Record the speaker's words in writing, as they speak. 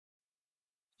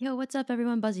Yo, what's up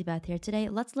everyone? Buzzy here. Today,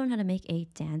 let's learn how to make a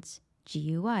dance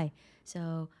GUI.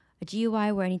 So a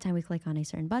GUI where anytime we click on a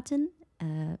certain button,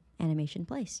 animation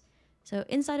plays. So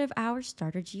inside of our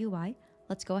starter GUI,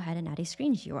 let's go ahead and add a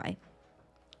screen GUI.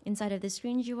 Inside of this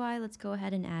screen GUI, let's go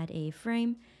ahead and add a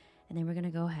frame, and then we're gonna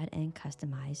go ahead and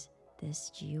customize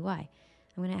this GUI.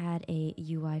 I'm gonna add a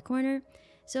UI corner.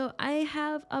 So I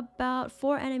have about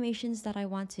 4 animations that I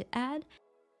want to add.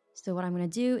 So what I'm going to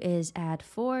do is add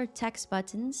 4 text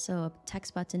buttons. So a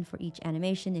text button for each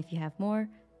animation. If you have more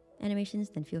animations,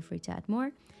 then feel free to add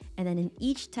more. And then in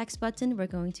each text button, we're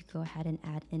going to go ahead and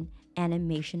add an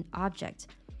animation object.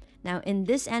 Now in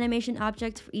this animation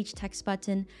object for each text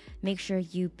button, make sure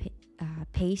you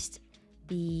paste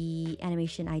the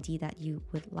animation ID that you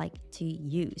would like to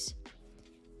use.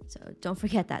 So don't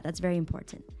forget that, that's very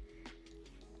important.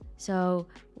 So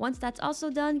once that's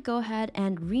also done, go ahead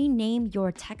and rename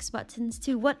your text buttons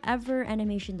to whatever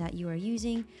animation that you are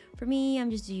using. For me,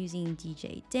 I'm just using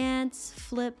DJ Dance,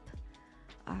 Flip.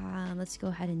 Let's go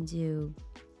ahead and do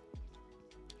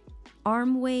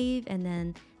Arm Wave. And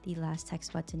then the last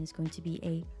text button is going to be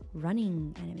a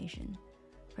running animation.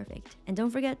 Perfect. And don't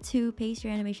forget to paste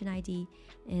your animation ID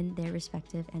in their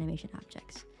respective animation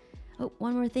objects. Oh,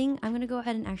 one more thing, I'm going to go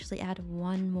ahead and actually add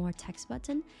one more text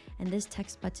button, and this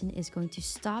text button is going to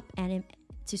stop any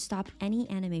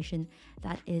animation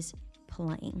that is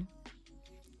playing.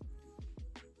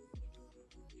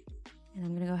 And I'm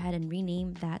going to go ahead and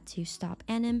rename that to stop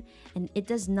anim, and it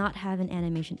does not have an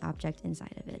animation object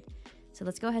inside of it. So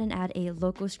let's go ahead and add a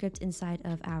local script inside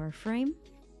of our frame.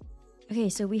 Okay,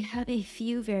 so we have a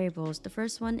few variables. The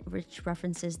first one, which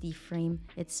references the frame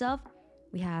itself,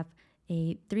 we have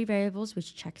 3 variables,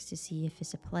 which checks to see if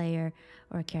it's a player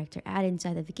or a character added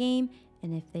inside of the game,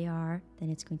 and if they are, then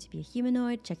it's going to be a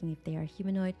humanoid, checking if they are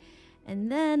humanoid.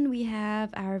 And then we have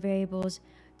our variables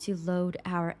to load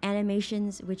our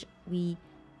animations, which we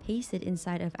pasted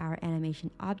inside of our animation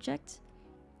object.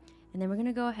 And then we're going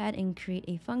to go ahead and create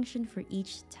a function for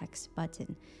each text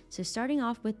button. So starting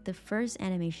off with the first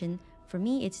animation, for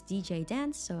me it's DJ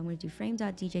Dance, so I'm going to do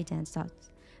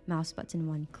frame.djdance.mouse button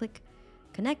 1 click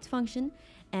connect function.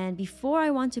 And before I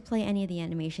want to play any of the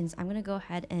animations, I'm going to go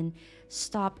ahead and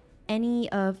stop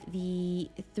any of the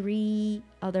 3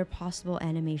 other possible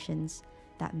animations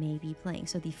that may be playing.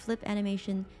 So the flip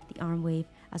animation, the arm wave,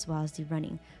 as well as the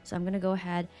running. So I'm going to go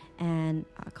ahead and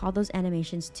call those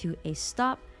animations to a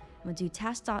stop. I'm going to do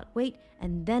task.wait,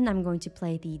 and then I'm going to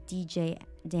play the DJ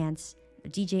dance,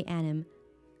 DJ anim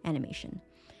animation.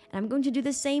 And I'm going to do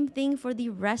the same thing for the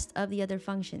rest of the other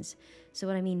functions. So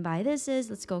what I mean by this is,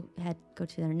 let's go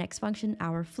to our next function,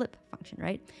 our flip function,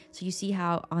 right? So you see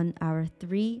how on our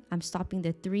 3, I'm stopping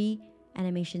the 3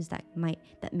 animations that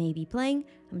may be playing.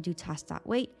 I'm gonna do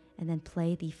task.wait and then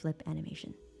play the flip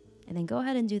animation. And then go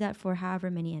ahead and do that for however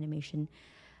many animation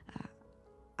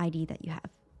ID that you have,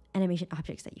 animation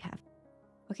objects that you have.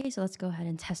 Okay, so let's go ahead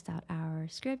and test out our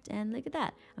script, and look at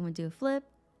that. I'm gonna do a flip,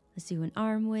 let's do an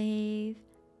arm wave,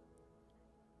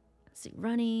 let's see,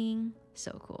 running,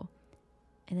 so cool.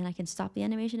 And then I can stop the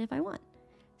animation if I want.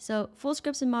 So full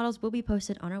scripts and models will be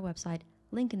posted on our website,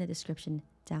 link in the description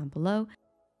down below.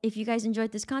 If you guys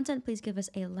enjoyed this content, please give us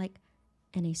a like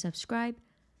and a subscribe.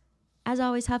 As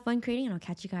always, have fun creating, and I'll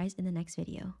catch you guys in the next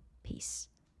video. Peace.